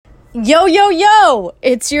Yo, yo, yo!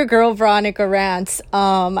 It's your girl, Veronica Rants.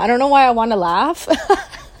 I don't know why I want to laugh.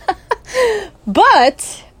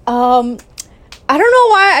 But, I don't know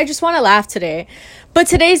why I just want to laugh today. But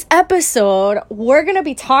today's episode, we're going to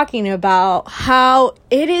be talking about how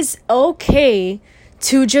it is okay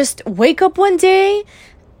to just wake up one day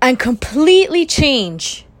and completely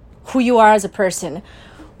change who you are as a person.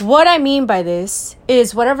 What I mean by this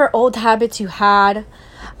is whatever old habits you had,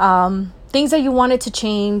 things that you wanted to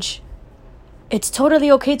change, it's totally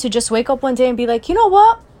okay to just wake up one day and be like, you know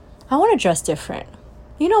what? I want to dress different.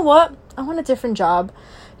 You know what? I want a different job.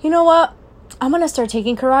 You know what? I'm going to start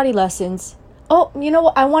taking karate lessons. Oh, you know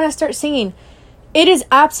what? I want to start singing. It is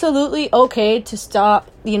absolutely okay to start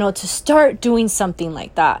doing something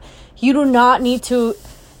like that. You do not need to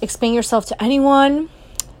explain yourself to anyone.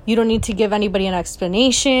 You don't need to give anybody an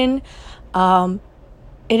explanation. It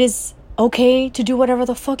is okay to do whatever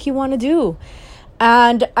the fuck you want to do.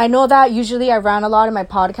 And I know that usually I rant a lot in my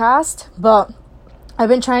podcast, but I've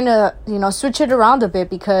been trying to, switch it around a bit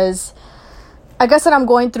because I guess that I'm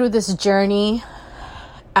going through this journey,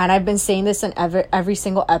 and I've been saying this in every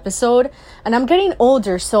single episode, and I'm getting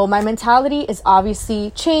older, so my mentality is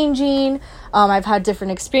obviously changing. I've had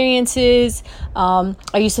different experiences. I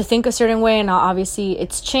used to think a certain way, and now obviously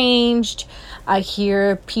it's changed. I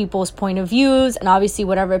hear people's point of views, and obviously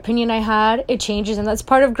whatever opinion I had, it changes, and that's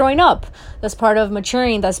part of growing up. That's part of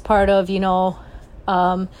maturing. That's part of,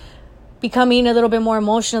 becoming a little bit more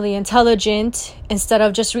emotionally intelligent instead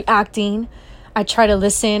of just reacting. I try to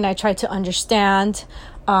listen. I try to understand.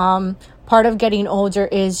 Part of getting older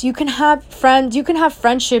is you can have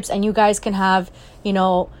friendships, and you guys can have,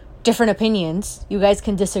 different opinions. You guys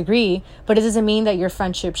can disagree, but it doesn't mean that your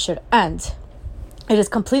friendship should end. It is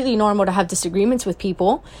completely normal to have disagreements with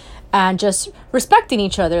people and just respecting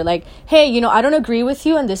each other. Like, hey, I don't agree with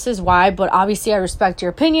you and this is why, but obviously I respect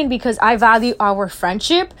your opinion because I value our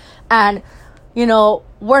friendship, and,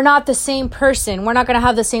 we're not the same person. We're not going to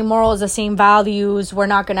have the same morals, the same values. We're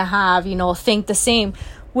not going to have, think the same,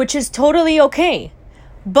 which is totally okay.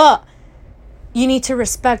 But you need to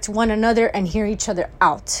respect one another and hear each other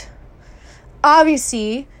out.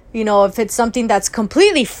 Obviously, if it's something that's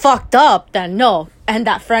completely fucked up, then no. And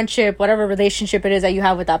that friendship, whatever relationship it is that you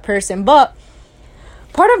have with that person. But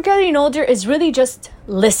part of getting older is really just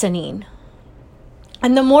listening.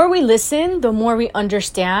 And the more we listen, the more we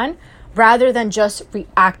understand, rather than just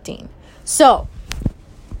reacting. So,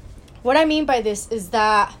 what I mean by this is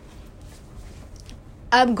that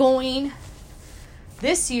I'm going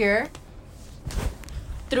this year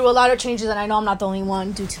through a lot of changes, and I know I'm not the only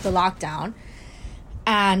one due to the lockdown.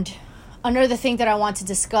 And another thing that I want to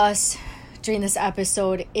discuss during this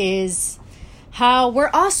episode is how we're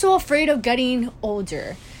also afraid of getting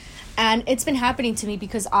older. And it's been happening to me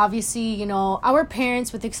because obviously, our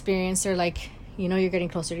parents with experience are like, you're getting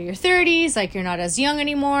closer to your 30s, like you're not as young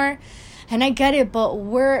anymore. And I get it, but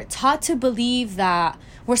we're taught to believe that,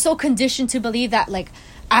 we're so conditioned to believe that like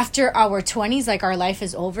after our 20s, like our life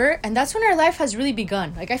is over. And that's when our life has really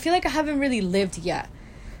begun. Like I feel like I haven't really lived yet.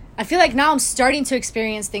 I feel like now I'm starting to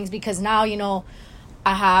experience things because now,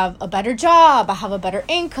 I have a better job. I have a better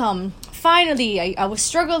income. Finally, I was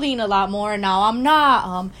struggling a lot more. And now I'm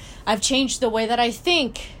not. I've changed the way that I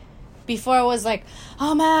think. Before I was like,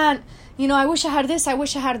 oh man, I wish I had this. I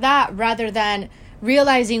wish I had that. Rather than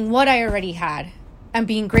realizing what I already had and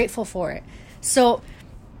being grateful for it. So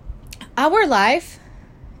our life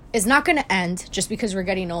is not going to end just because we're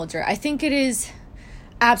getting older. I think it is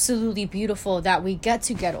absolutely beautiful that we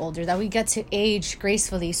get older, that we get to age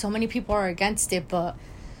gracefully. So many people are against it, but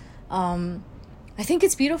I think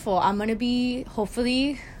it's beautiful. I'm going to be,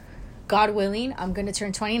 hopefully, God willing, I'm going to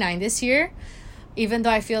turn 29 this year, even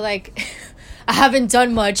though I feel like I haven't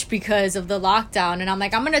done much because of the lockdown, and I'm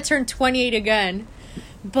like, I'm going to turn 28 again.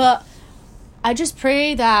 But I just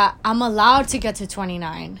pray that I'm allowed to get to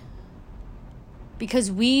 29.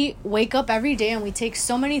 Because we wake up every day and we take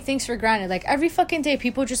so many things for granted. Like every fucking day,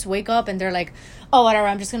 people just wake up and they're like, oh, whatever,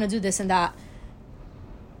 I'm just going to do this and that.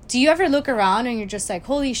 Do you ever look around and you're just like,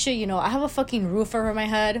 holy shit, I have a fucking roof over my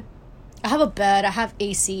head. I have a bed. I have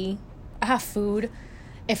AC. I have food.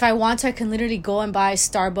 If I want to, I can literally go and buy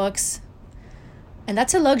Starbucks. And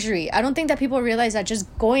that's a luxury. I don't think that people realize that just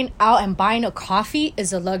going out and buying a coffee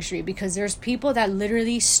is a luxury, because there's people that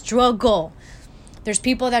literally struggle. There's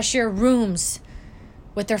people that share rooms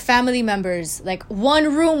with their family members, like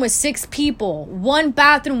one room with 6 people, one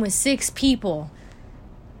bathroom with 6 people.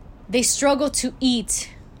 They struggle to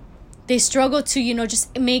eat. They struggle to,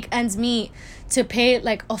 just make ends meet, to pay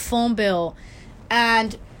like a phone bill.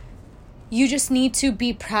 And you just need to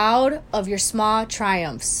be proud of your small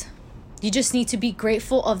triumphs. You just need to be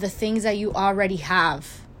grateful of the things that you already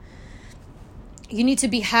have. You need to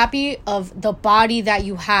be happy of the body that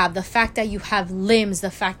you have, the fact that you have limbs,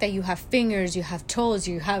 the fact that you have fingers, you have toes,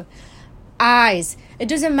 you have eyes. It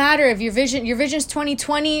doesn't matter if your vision's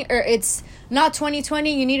 20/20 or it's not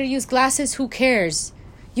 20/20. You need to use glasses. Who cares?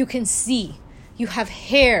 You can see. You have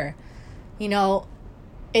hair. You know,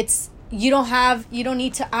 you don't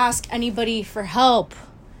need to ask anybody for help.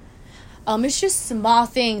 It's just small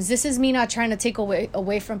things. This is me not trying to take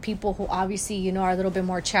away from people who obviously, you know, are a little bit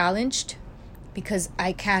more challenged, because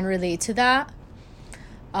I can relate to that.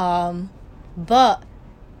 But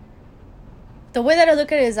the way that I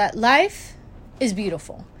look at it is that life is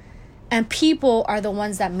beautiful. And people are the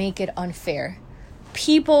ones that make it unfair.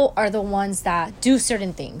 People are the ones that do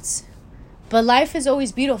certain things. But life is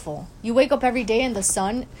always beautiful. You wake up every day and the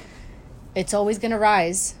sun, it's always going to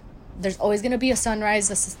rise. There's always going to be a sunrise.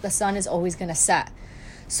 The sun is always going to set.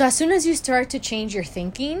 So as soon as you start to change your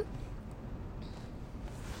thinking,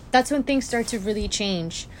 that's when things start to really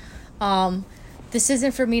change. This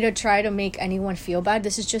isn't for me to try to make anyone feel bad.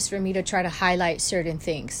 This is just for me to try to highlight certain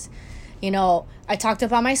things. You know, I talked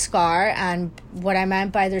about my scar, and what I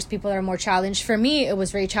meant by there's people that are more challenged. For me, it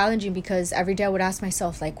was very challenging because every day I would ask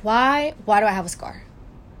myself, like, why do I have a scar?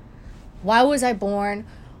 Why was I born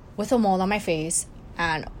with a mole on my face?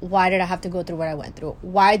 And why did I have to go through what I went through?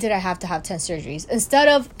 Why did I have to have 10 surgeries? Instead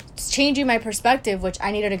of changing my perspective, which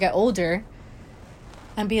I needed to get older,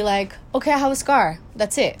 and be like, okay, I have a scar.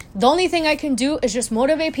 That's it. The only thing I can do is just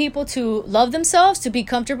motivate people to love themselves, to be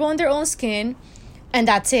comfortable in their own skin. And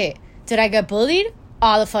that's it. Did I get bullied?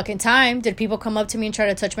 All the fucking time. Did people come up to me and try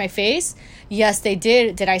to touch my face? Yes, they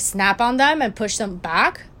did. Did I snap on them and push them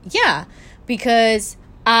back? Yeah, because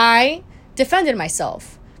I defended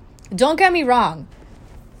myself. Don't get me wrong.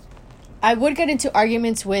 I would get into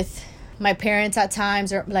arguments with my parents at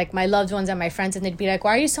times, or like my loved ones and my friends, and they'd be like,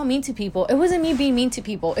 why are you so mean to people? It wasn't me being mean to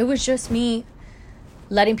people. It was just me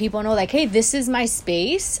letting people know, like, hey, this is my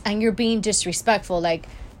space and you're being disrespectful. Like,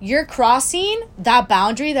 you're crossing that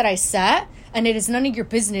boundary that I set, and it is none of your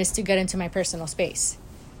business to get into my personal space.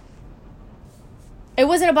 It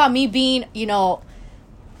wasn't about me being, you know,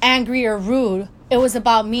 angry or rude. It was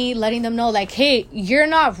about me letting them know, like, hey, you're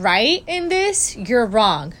not right in this. You're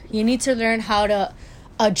wrong. You need to learn how to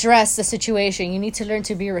address the situation. You need to learn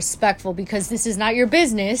to be respectful, because this is not your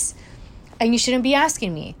business and you shouldn't be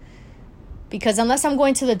asking me. Because unless I'm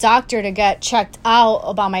going to the doctor to get checked out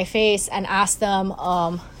about my face and ask them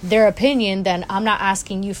their opinion, then I'm not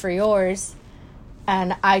asking you for yours.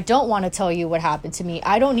 And I don't want to tell you what happened to me.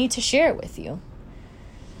 I don't need to share it with you.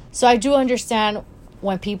 So I do understand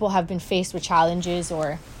when people have been faced with challenges,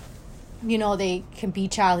 or, you know, they can be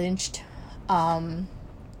challenged.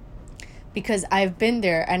 Because I've been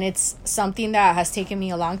there, and it's something that has taken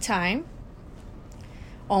me a long time.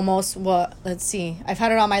 Almost, I've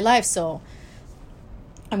had it all my life, so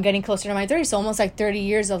I'm getting closer to my 30s, so almost like 30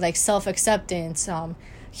 years of like self-acceptance,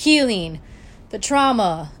 healing, the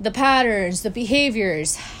trauma, the patterns, the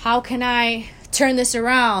behaviors. How can I turn this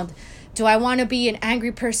around? Do I want to be an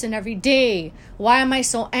angry person every day? Why am I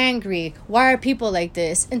so angry? Why are people like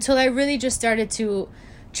this? Until I really just started to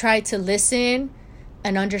try to listen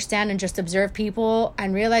and understand and just observe people,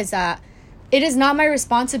 and realize that it is not my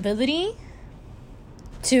responsibility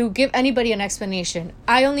to give anybody an explanation.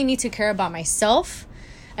 I only need to care about myself,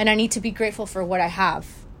 and I need to be grateful for what I have.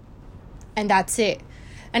 And that's it.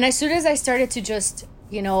 And as soon as I started to just,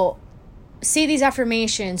 you know, say these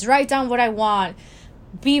affirmations, write down what I want,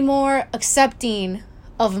 be more accepting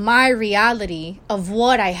of my reality, of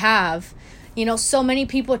what I have, you know, so many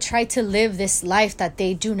people try to live this life that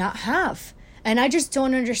they do not have. And I just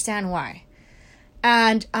don't understand why.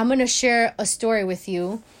 And I'm going to share a story with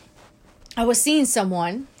you. I was seeing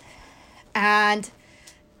someone, and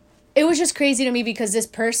it was just crazy to me, because this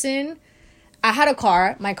person, I had a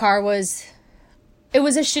car. My car it was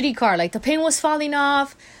a shitty car. Like, the paint was falling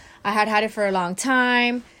off. I had it for a long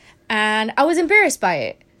time, and I was embarrassed by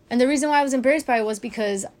it. And the reason why I was embarrassed by it was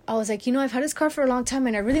because I was like, you know, I've had this car for a long time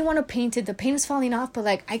and I really want to paint it. The paint is falling off, but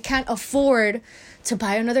like, I can't afford to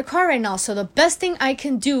buy another car right now. So the best thing I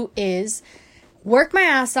can do is work my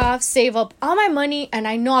ass off, save up all my money, and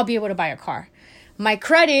I know I'll be able to buy a car. My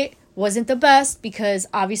credit wasn't the best, because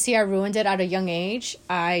obviously I ruined it at a young age.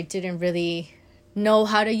 I didn't really know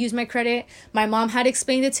how to use my credit. My mom had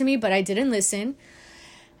explained it to me, but I didn't listen.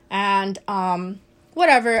 And,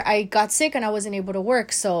 whatever, I got sick and I wasn't able to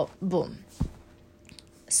work, so boom.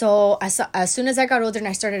 So as soon as I got older and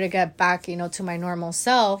I started to get back, you know, to my normal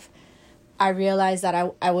self, I realized that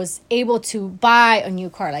I was able to buy a new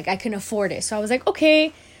car. Like, I can afford it. So I was like,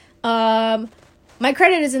 okay, my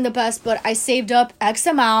credit isn't the best, but I saved up X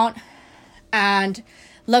amount, and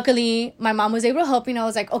luckily my mom was able to help me, and I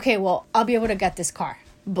was like, okay, well, I'll be able to get this car.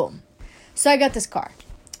 Boom. So I got this car.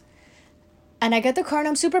 And I get the car, and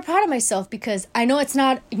I'm super proud of myself because I know it's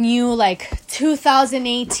not new, like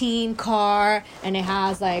 2018 car, and it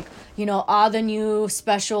has like, you know, all the new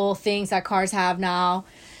special things that cars have now.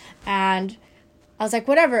 And I was like,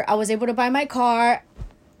 whatever. I was able to buy my car,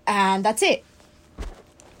 and that's it.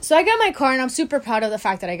 So I got my car, and I'm super proud of the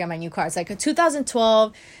fact that I got my new car. It's like a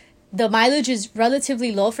 2012. The mileage is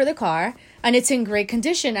relatively low for the car, and it's in great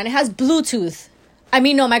condition, and it has Bluetooth. I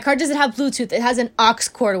mean, no, my car doesn't have Bluetooth. It has an aux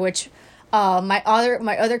cord, which my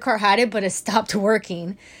other car had it, but it stopped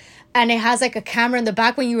working. And it has like a camera in the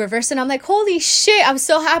back when you reverse it. I'm like, holy shit, I'm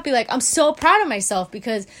so happy. Like, I'm so proud of myself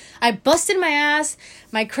because I busted my ass.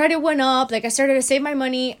 My credit went up. Like, I started to save my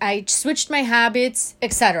money. I switched my habits,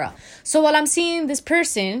 etc. So while I'm seeing this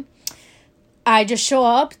person, I just show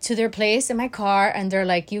up to their place in my car, and they're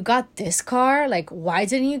like, you got this car? Like, why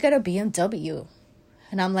didn't you get a BMW?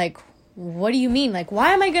 And I'm like, what do you mean? Like,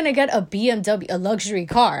 why am I going to get a BMW, a luxury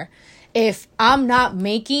car, if I'm not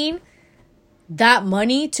making that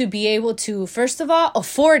money to be able to, first of all,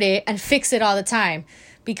 afford it and fix it all the time?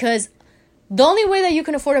 Because the only way that you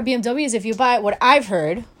can afford a BMW is if you buy, what I've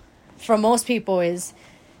heard from most people is,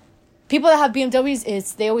 people that have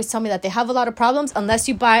BMWs, they always tell me that they have a lot of problems unless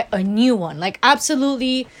you buy a new one. Like,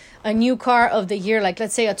 absolutely a new car of the year. Like,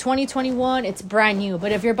 let's say a 2021, it's brand new.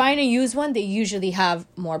 But if you're buying a used one, they usually have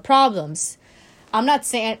more problems. I'm not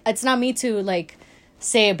saying, it's not me to, like,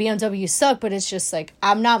 say a BMW suck, but it's just, like,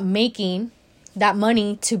 I'm not making that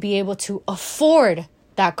money to be able to afford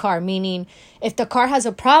that car. Meaning, if the car has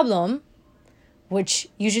a problem, which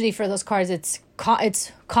usually for those cars, it's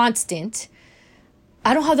constant,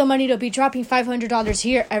 I don't have the money to be dropping $500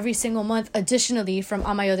 here every single month additionally from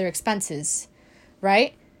all my other expenses,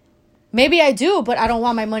 right? Maybe I do, but I don't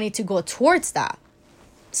want my money to go towards that.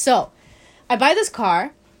 So I buy this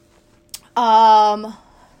car. I'm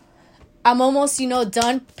almost,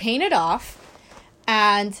 done paying it off.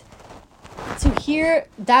 And to hear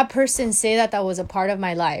that person say that was a part of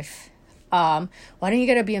my life. Why don't you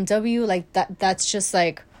get a BMW? Like, that's just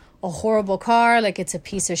like a horrible car. Like, it's a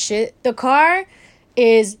piece of shit. The car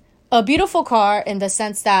is a beautiful car in the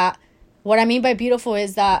sense that, what I mean by beautiful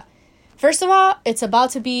is that, first of all, it's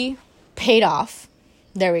about to be paid off.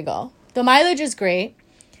 There we go. The mileage is great.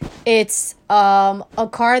 It's a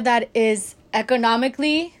car that is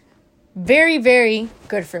economically very, very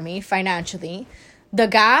good for me financially. The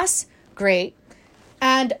gas, great.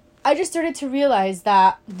 And I just started to realize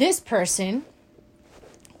that this person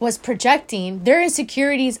was projecting their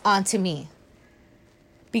insecurities onto me.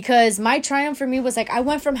 Because my triumph for me was like, I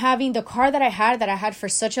went from having the car that I had for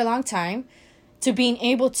such a long time, to being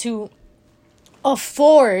able to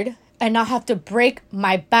afford and not have to break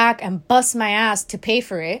my back and bust my ass to pay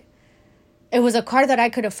for it. It was a car that I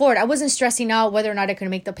could afford. I wasn't stressing out whether or not I could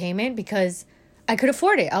make the payment because I could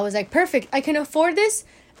afford it. I was like, perfect, I can afford this.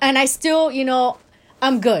 And I still,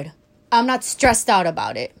 I'm good. I'm not stressed out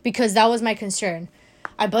about it because that was my concern.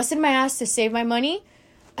 I busted my ass to save my money.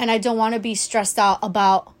 And I don't want to be stressed out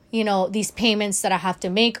about, these payments that I have to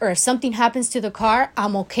make. Or if something happens to the car,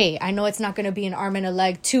 I'm okay. I know it's not going to be an arm and a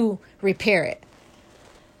leg to repair it.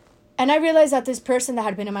 And I realized that this person that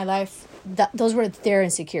had been in my life, those were their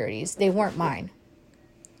insecurities. They weren't mine.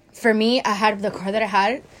 For me, I had the car that I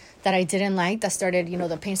had that I didn't like. That started,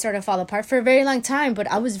 the paint started to fall apart for a very long time. But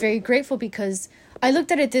I was very grateful because I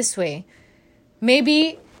looked at it this way.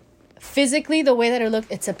 Maybe physically, the way that it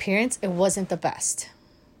looked, its appearance, it wasn't the best.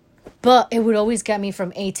 But it would always get me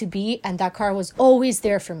from A to B, and that car was always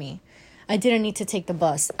there for me. I didn't need to take the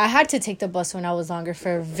bus. I had to take the bus when I was younger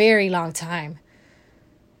for a very long time.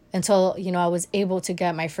 Until, I was able to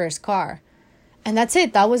get my first car. And that's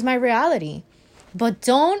it. That was my reality. But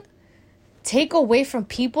don't take away from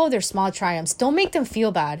people their small triumphs. Don't make them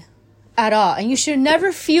feel bad at all. And you should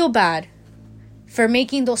never feel bad for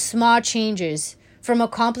making those small changes, from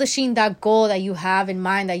accomplishing that goal that you have in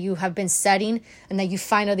mind, that you have been setting, and that you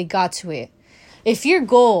finally got to it. If your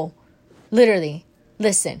goal, literally,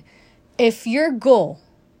 listen, if your goal,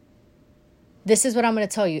 this is what I'm going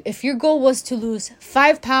to tell you. If your goal was to lose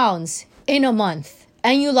 5 pounds in a month,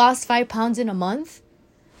 and you lost 5 pounds in a month,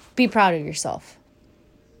 be proud of yourself.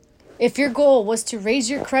 If your goal was to raise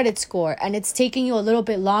your credit score, and it's taking you a little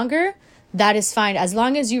bit longer, that is fine, as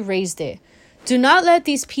long as you raised it. Do not let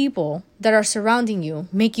these people that are surrounding you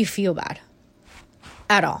make you feel bad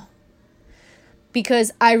at all.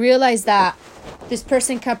 Because I realized that this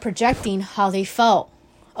person kept projecting how they felt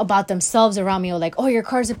about themselves around me. Or like, oh, your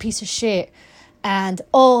car's a piece of shit. And,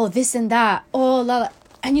 oh, this and that. Oh, la la.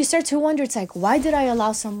 And you start to wonder, it's like, why did I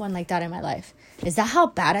allow someone like that in my life? Is that how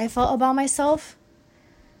bad I felt about myself?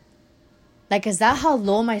 Like, is that how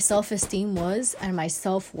low my self-esteem was and my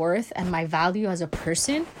self-worth and my value as a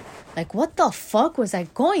person? Like, what the fuck was I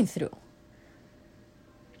going through?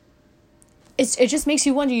 It just makes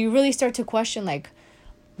you wonder. You really start to question, like,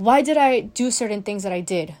 why did I do certain things that I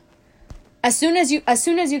did? As soon as you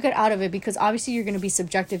get out of it, because obviously you're going to be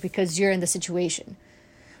subjective because you're in the situation.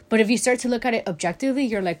 But if you start to look at it objectively,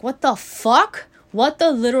 you're like, what the fuck? What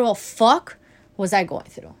the literal fuck was I going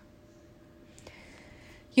through?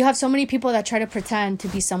 You have so many people that try to pretend to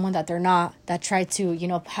be someone that they're not, that try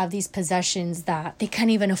to, have these possessions that they can't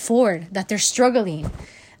even afford, that they're struggling.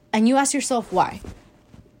 And you ask yourself, why?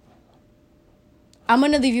 I'm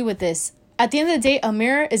going to leave you with this. At the end of the day, a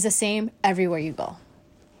mirror is the same everywhere you go.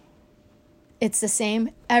 It's the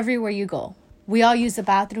same everywhere you go. We all use the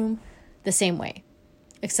bathroom the same way.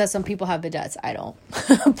 Except some people have bidets. I don't.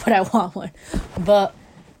 But I want one. But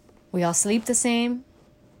we all sleep the same.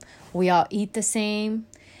 We all eat the same.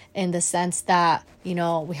 In the sense that, we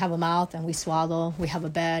have a mouth and we swallow. We have a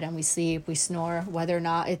bed and we sleep. We snore. Whether or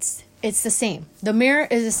not it's the same. The mirror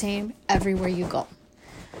is the same everywhere you go.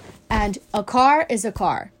 And a car is a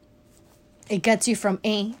car. It gets you from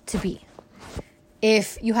A to B.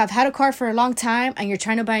 If you have had a car for a long time and you're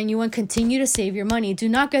trying to buy a new one, continue to save your money. Do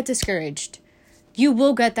not get discouraged. You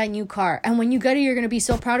will get that new car. And when you get it, you're going to be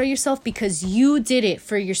so proud of yourself because you did it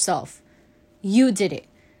for yourself. You did it.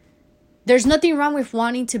 There's nothing wrong with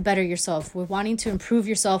wanting to better yourself, with wanting to improve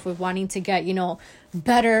yourself, with wanting to get,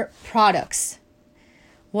 better products.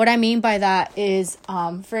 What I mean by that is,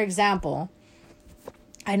 for example,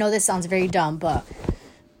 I know this sounds very dumb, but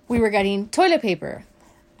we were getting toilet paper.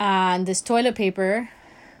 And this toilet paper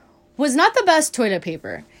was not the best toilet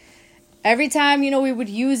paper. Every time, we would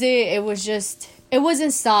use it, it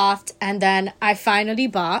wasn't soft. And then I finally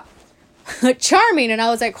bought Charming. And I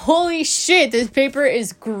was like, holy shit, this paper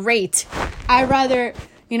is great. I'd rather,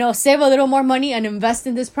 save a little more money and invest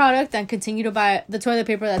in this product than continue to buy the toilet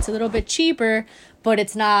paper that's a little bit cheaper, but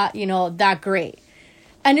it's not, that great.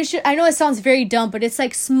 And I know it sounds very dumb, but it's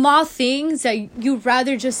like small things that you'd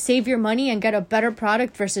rather just save your money and get a better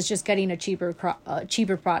product versus just getting a cheaper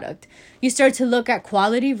product. You start to look at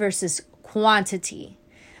quality versus quantity.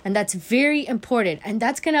 And that's very important. And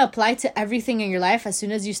that's going to apply to everything in your life as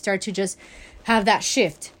soon as you start to just have that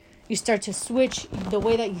shift. You start to switch the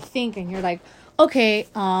way that you think and you're like, okay,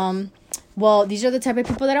 well, these are the type of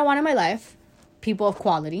people that I want in my life. People of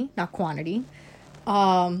quality, not quantity.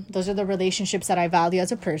 Those are the relationships that I value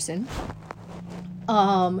as a person.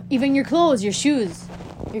 Even your clothes, your shoes,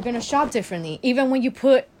 you're going to shop differently. Even when you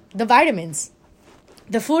put the vitamins,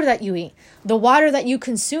 the food that you eat, the water that you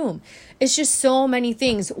consume. It's just so many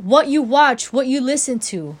things. What you watch, what you listen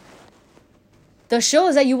to. The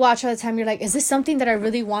shows that you watch all the time, you're like, is this something that I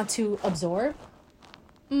really want to absorb?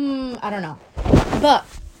 I don't know. But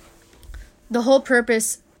the whole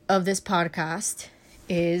purpose of this podcast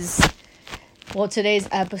is, today's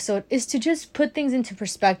episode is to just put things into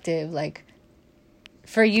perspective. Like,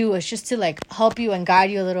 for you, it's just to help you and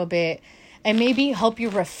guide you a little bit and maybe help you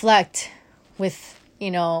reflect with,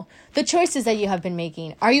 the choices that you have been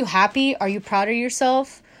making. Are you happy? Are you proud of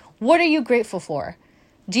yourself? What are you grateful for?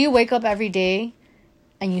 Do you wake up every day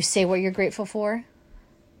and you say what you're grateful for?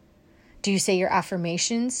 Do you say your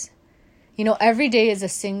affirmations? Every day is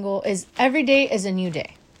every day is a new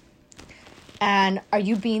day. And are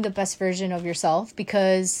you being the best version of yourself?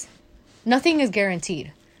 Because nothing is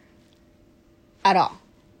guaranteed at all.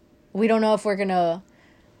 We don't know if we're going to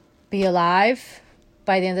be alive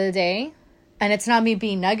by the end of the day. And it's not me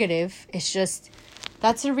being negative. It's just,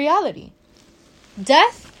 that's a reality.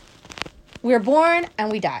 Death, we're born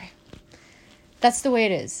and we die. That's the way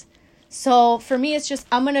it is. So for me, it's just,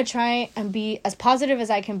 I'm going to try and be as positive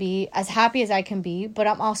as I can be, as happy as I can be. But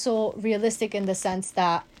I'm also realistic in the sense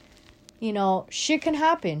that, shit can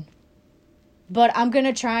happen. But I'm going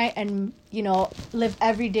to try and, live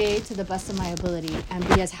every day to the best of my ability and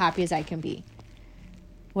be as happy as I can be.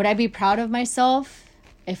 Would I be proud of myself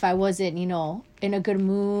if I wasn't, in a good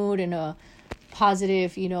mood, in a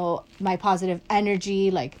positive, my positive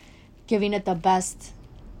energy, giving it the best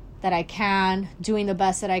that I can, doing the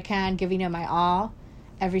best that I can, giving it my all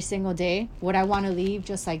every single day? Would I want to leave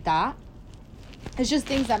just like that? It's just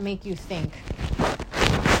things that make you think.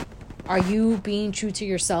 Are you being true to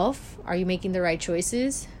yourself? Are you making the right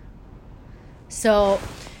choices? So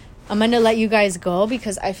I'm going to let you guys go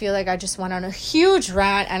because I feel like I just went on a huge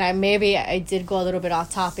rant and I did go a little bit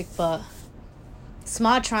off topic, but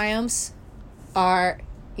small triumphs are,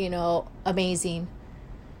 amazing.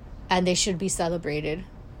 and they should be celebrated.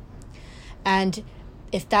 And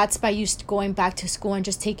if that's by you going back to school and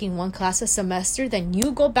just taking one class a semester, then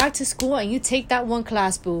you go back to school and you take that one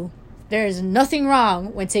class, boo. There is nothing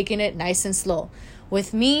wrong when taking it nice and slow.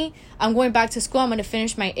 With me, I'm going back to school. I'm going to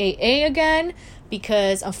finish my AA again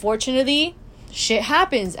because unfortunately, shit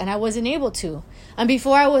happens and I wasn't able to. And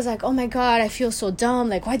before I was like, oh my God, I feel so dumb.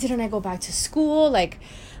 Like, why didn't I go back to school? Like,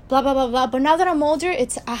 blah, blah, blah, blah. But now that I'm older,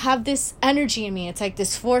 I have this energy in me. It's like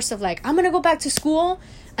this force of like, I'm going to go back to school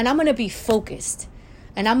and I'm going to be focused.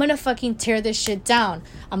 And I'm going to fucking tear this shit down.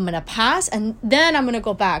 I'm going to pass and then I'm going to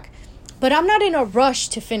go back. But I'm not in a rush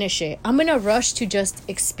to finish it. I'm in a rush to just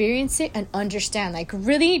experience it and understand. Like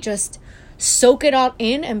really just soak it all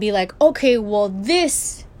in and be like, okay, well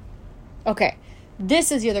this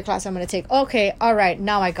is the other class I'm going to take. Okay, all right,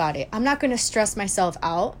 now I got it. I'm not going to stress myself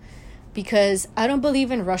out because I don't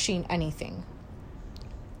believe in rushing anything.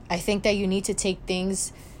 I think that you need to take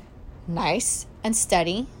things nice and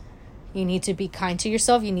steady. You need to be kind to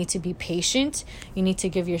yourself. You need to be patient. You need to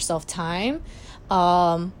give yourself time.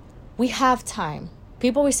 We have time.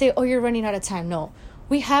 People always say, oh, you're running out of time. No,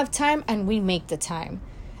 we have time and we make the time.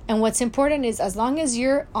 And what's important is as long as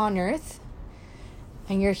you're on earth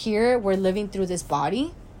and you're here, we're living through this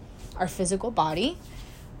body, our physical body,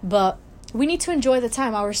 but we need to enjoy the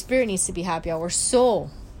time. Our spirit needs to be happy. Our soul.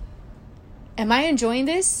 Am I enjoying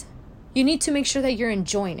this? You need to make sure that you're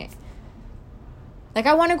enjoying it. Like,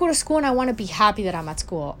 I want to go to school and I want to be happy that I'm at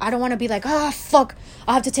school. I don't want to be like, fuck,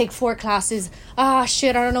 I have to take 4 classes.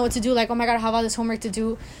 Shit, I don't know what to do. Like, oh my God, I have all this homework to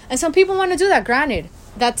do. And some people want to do that, granted.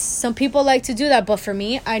 Some people like to do that. But for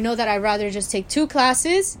me, I know that I'd rather just take 2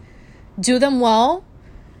 classes, do them well,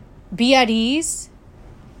 be at ease,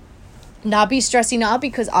 not be stressing out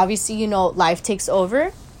because obviously, life takes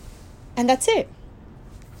over. And that's it.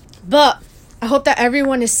 But I hope that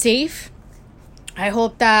everyone is safe. I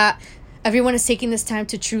hope that everyone is taking this time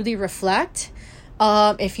to truly reflect.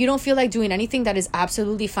 If you don't feel like doing anything, that is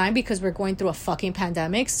absolutely fine because we're going through a fucking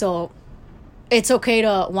pandemic. So it's okay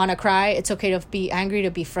to want to cry. It's okay to be angry,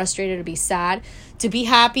 to be frustrated, to be sad, to be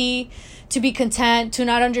happy, to be content, to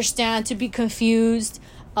not understand, to be confused,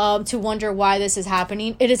 to wonder why this is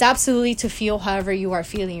happening. It is absolutely to feel however you are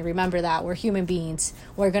feeling. Remember that we're human beings.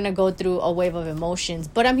 We're going to go through a wave of emotions.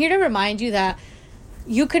 But I'm here to remind you that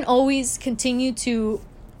you can always continue to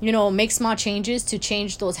make small changes to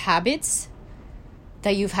change those habits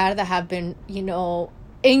that you've had that have been,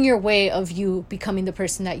 in your way of you becoming the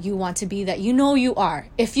person that you want to be, that you are.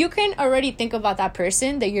 If you can already think about that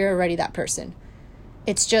person, that you're already that person.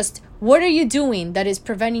 It's just, what are you doing that is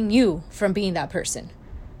preventing you from being that person?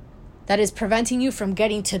 That is preventing you from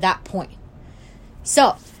getting to that point.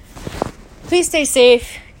 So, please stay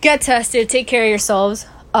safe, get tested, take care of yourselves.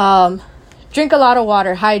 Drink a lot of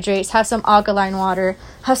water, hydrate, have some alkaline water,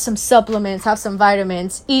 have some supplements, have some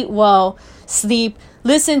vitamins, eat well, sleep,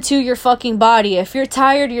 listen to your fucking body. If you're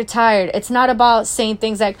tired, you're tired. It's not about saying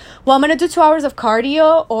things like, well, I'm going to do 2 hours of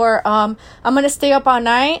cardio or I'm going to stay up all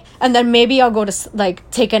night and then maybe I'll go to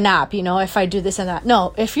take a nap, if I do this and that.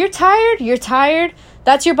 No, if you're tired, you're tired.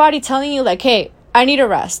 That's your body telling you like, hey, I need a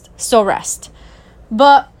rest. So rest.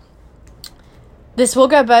 But this will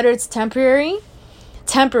get better. It's temporary.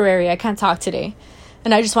 I can't talk today.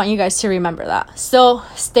 And I just want you guys to remember that. So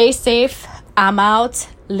stay safe. I'm out.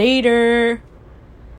 Later.